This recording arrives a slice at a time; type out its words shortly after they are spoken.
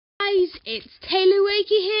guys, it's Taylor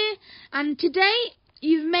Wakey here, and today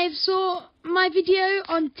you may have saw my video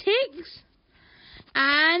on TIX,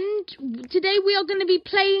 and today we are going to be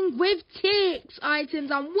playing with TIX items.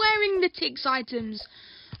 I'm wearing the TIX items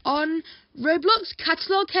on Roblox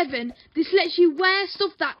Catalog Heaven. This lets you wear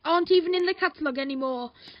stuff that aren't even in the catalog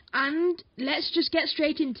anymore, and let's just get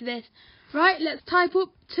straight into this. Right, let's type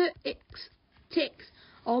up TIX.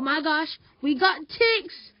 Oh my gosh, we got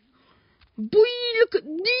TIX. Boy, look at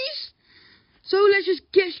this. So let's just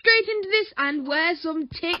get straight into this and wear some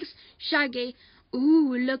TIX Shaggy.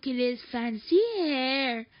 Ooh, look at his fancy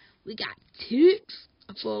hair. We got TIX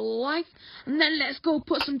for life. And then let's go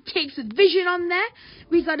put some TIX vision on there.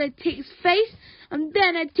 We got a TIX face. And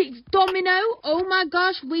then a TIX domino. Oh my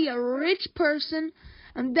gosh, we a rich person.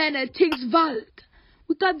 And then a TIX Valk.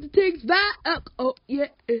 We got the TIX Valk. Oh, yeah.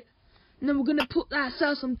 And then we're going to put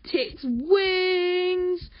ourselves some TIX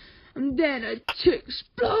wings. And then a TIX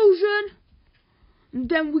explosion. And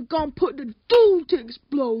then we're gonna put the dual TIX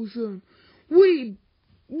explosion. We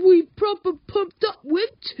proper pumped up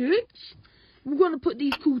with TIX. We're gonna put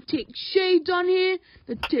these cool TIX shades on here.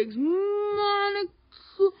 The TIX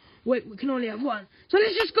monocle. Wait, we can only have one. So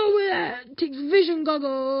let's just go with that. TIX vision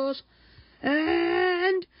goggles.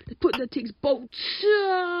 And let's put the TIX bow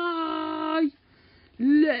tie.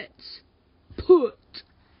 Let's put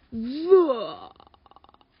the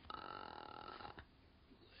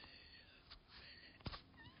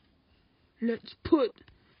Let's put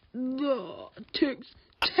the TIX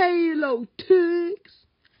Taylor TIX.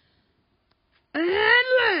 And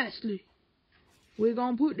lastly, we're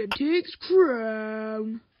going to put the TIX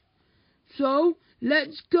crown. So,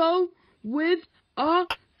 let's go with our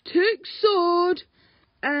TIX sword.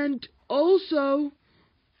 And also,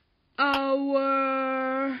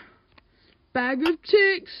 our bag of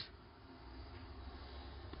TIX.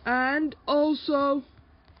 And also,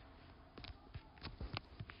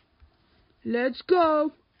 let's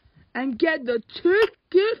go and get the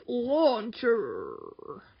ticket launcher.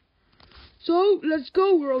 So, let's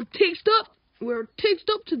go. We're all TIXed up. We're TIXed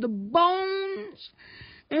up to the bones.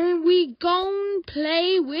 And we gon'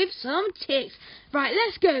 play with some TIX. Right,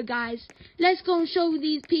 let's go, guys. Let's go and show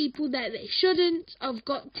these people that they shouldn't have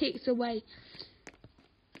got TIX away.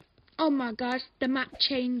 Oh my gosh, the map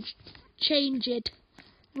changed.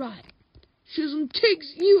 Right. So some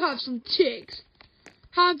TIX. You have some TIX.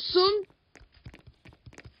 Have some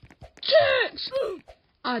TIX!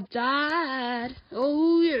 I died.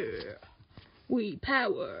 Oh yeah. We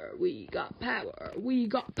got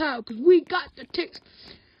power, cause we got the TIX.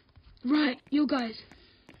 Right, you guys.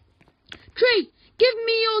 Tree, give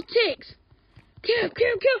me your TIX. Kill.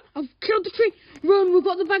 I've killed the tree. Run, we've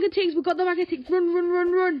got the bag of TIX, Run.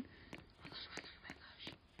 Oh my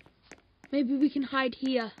gosh. Maybe we can hide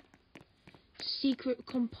here. Secret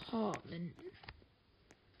compartment.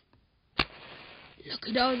 Look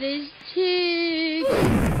at all this TIX.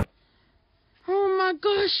 Oh my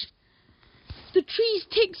gosh. The tree's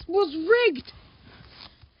TIX was rigged.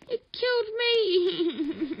 It killed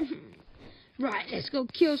me. Right, let's go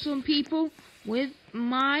kill some people with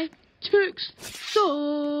my TIX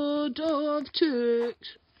sword of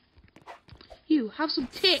TIX. You, have some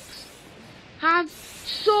TIX. Have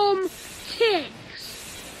some TIX.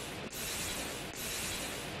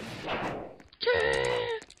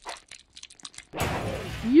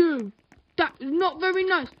 You, that is not very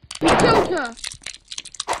nice. You killed her.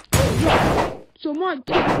 Right. So my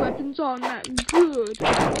TIX weapons aren't that good.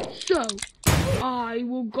 So I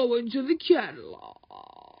will go into the catalog.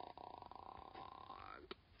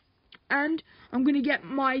 And I'm gonna get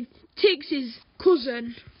my TIX's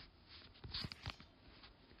cousin.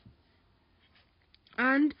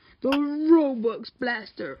 And the Robux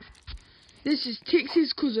blaster. This is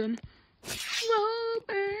TIX's cousin.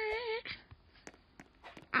 Robux.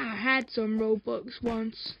 I had some Robux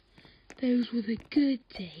once. Those were the good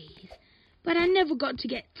days. But I never got to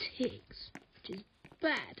get TIX, which is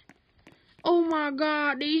bad. Oh my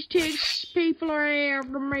god, these TIX people are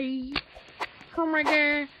after me. Oh my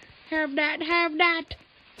god, have that.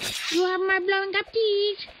 You have my blowing up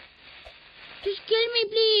teeth. Just kill me,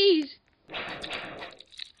 please.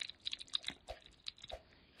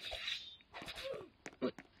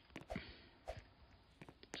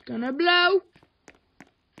 It's gonna blow.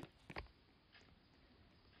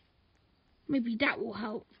 Maybe that will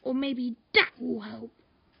help, or maybe that will help.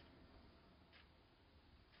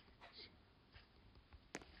 Let's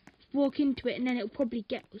walk into it and then it'll probably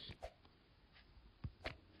get us.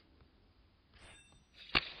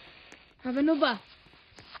 Have another.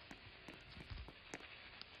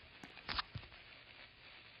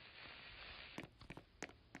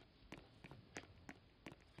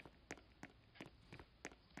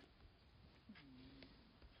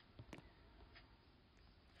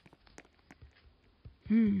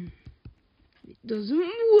 It doesn't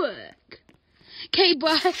work. Okay,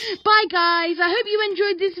 bye. Bye, guys. I hope you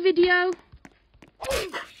enjoyed this video.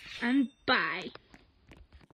 And bye.